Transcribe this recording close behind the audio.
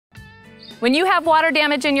When you have water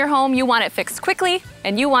damage in your home, you want it fixed quickly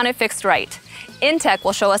and you want it fixed right. Intek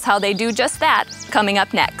will show us how they do just that coming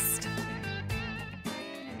up next.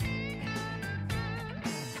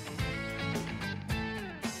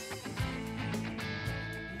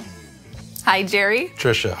 Hi, Jerry.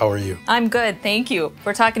 Tricia, how are you? I'm good, thank you.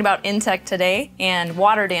 We're talking about Intek today and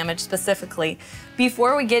water damage specifically.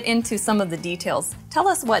 Before we get into some of the details, tell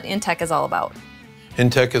us what Intek is all about.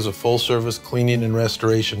 Intek is a full-service cleaning and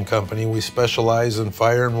restoration company. We specialize in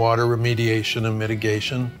fire and water remediation and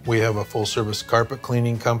mitigation. We have a full-service carpet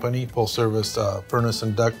cleaning company, full-service furnace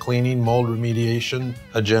and duct cleaning, mold remediation,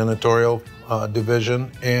 a janitorial division,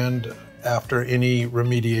 and after any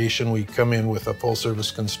remediation, we come in with a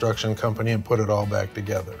full-service construction company and put it all back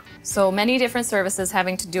together. So many different services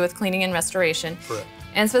having to do with cleaning and restoration. Correct.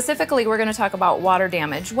 And specifically, we're going to talk about water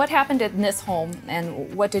damage. What happened in this home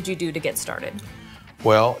and what did you do to get started?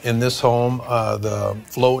 Well, in this home, the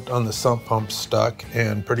float on the sump pump stuck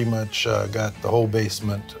and pretty much got the whole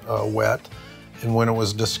basement wet. And when it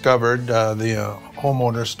was discovered, the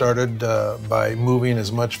homeowner started by moving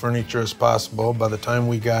as much furniture as possible. By the time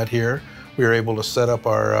we got here, we were able to set up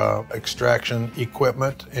our extraction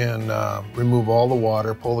equipment and remove all the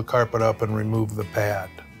water, pull the carpet up, and remove the pad.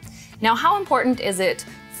 Now, how important is it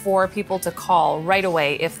for people to call right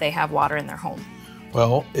away if they have water in their home?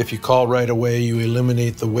 Well, if you call right away, you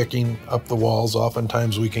eliminate the wicking up the walls.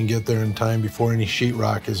 Oftentimes we can get there in time before any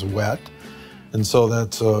sheetrock is wet. And so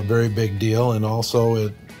that's a very big deal. And also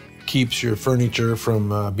it keeps your furniture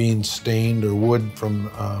from being stained or wood from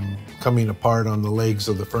coming apart on the legs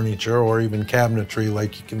of the furniture or even cabinetry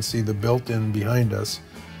like you can see the built-in behind us.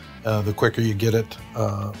 The quicker you get it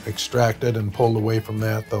extracted and pulled away from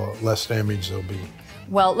that, the less damage there'll be.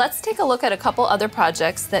 Well, let's take a look at a couple other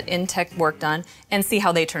projects that Intek worked on and see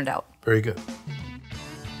how they turned out. Very good.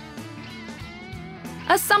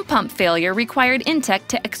 A sump pump failure required Intek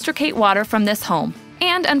to extricate water from this home.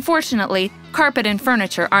 And unfortunately, carpet and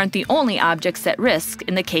furniture aren't the only objects at risk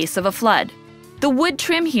in the case of a flood. The wood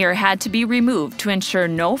trim here had to be removed to ensure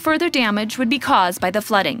no further damage would be caused by the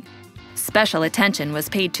flooding. Special attention was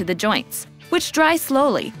paid to the joints, which dry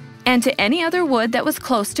slowly, and to any other wood that was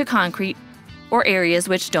close to concrete or areas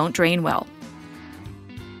which don't drain well.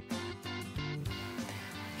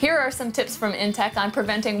 Here are some tips from Intek on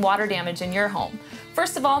preventing water damage in your home.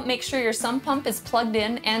 First of all, make sure your sump pump is plugged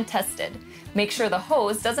in and tested. Make sure the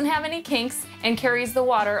hose doesn't have any kinks and carries the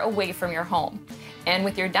water away from your home. And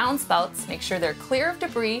with your downspouts, make sure they're clear of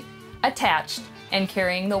debris, attached, and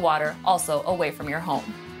carrying the water also away from your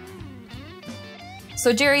home.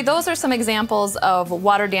 So Jerry, those are some examples of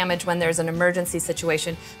water damage when there's an emergency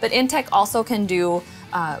situation, but Intek also can do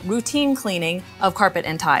routine cleaning of carpet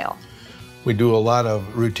and tile. We do a lot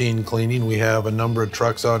of routine cleaning. We have a number of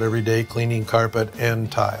trucks out every day cleaning carpet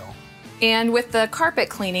and tile. And with the carpet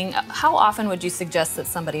cleaning, how often would you suggest that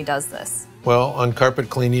somebody does this? Well, on carpet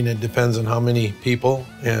cleaning, it depends on how many people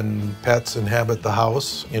and pets inhabit the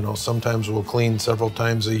house. You know, sometimes we'll clean several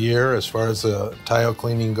times a year. As far as the tile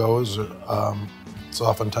cleaning goes, it's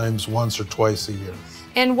oftentimes once or twice a year.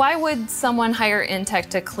 And why would someone hire Intek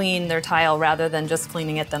to clean their tile rather than just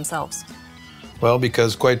cleaning it themselves? Well,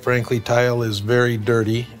 because quite frankly, tile is very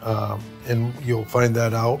dirty, and you'll find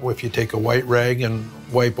that out if you take a white rag and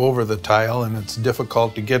wipe over the tile, and it's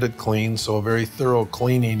difficult to get it clean, so a very thorough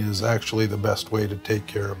cleaning is actually the best way to take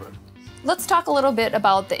care of it. Let's talk a little bit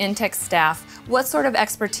about the Intek staff. What sort of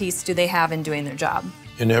expertise do they have in doing their job?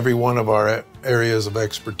 In every one of our areas of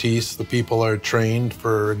expertise, the people are trained.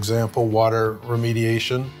 For example, water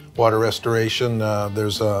remediation, water restoration.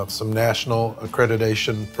 There's some national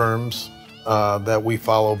accreditation firms that we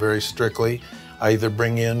follow very strictly. I either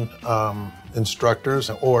bring in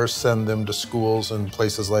instructors or send them to schools in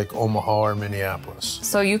places like Omaha or Minneapolis.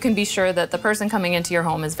 So you can be sure that the person coming into your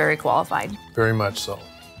home is very qualified. Very much so.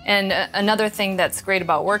 And another thing that's great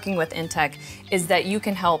about working with Intek is that you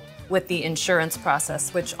can help with the insurance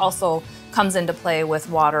process, which also comes into play with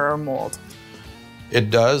water or mold. It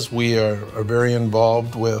does. We are very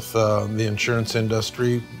involved with the insurance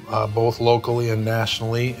industry, both locally and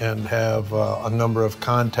nationally, and have a number of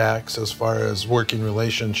contacts as far as working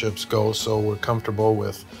relationships go, so we're comfortable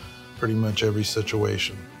with pretty much every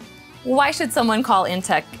situation. Why should someone call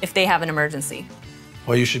Intek if they have an emergency?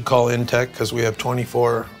 Well, you should call Intek because we have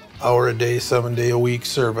 24-hour-a-day, 7-day-a-week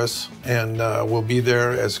service, and we'll be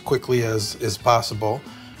there as quickly as is possible.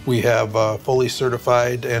 We have fully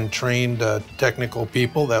certified and trained technical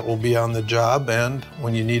people that will be on the job, and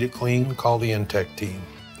when you need it clean, call the Intek team.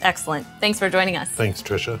 Excellent. Thanks for joining us. Thanks,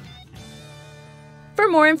 Tricia. For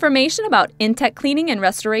more information about Intek cleaning and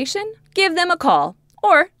restoration, give them a call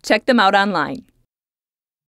or check them out online.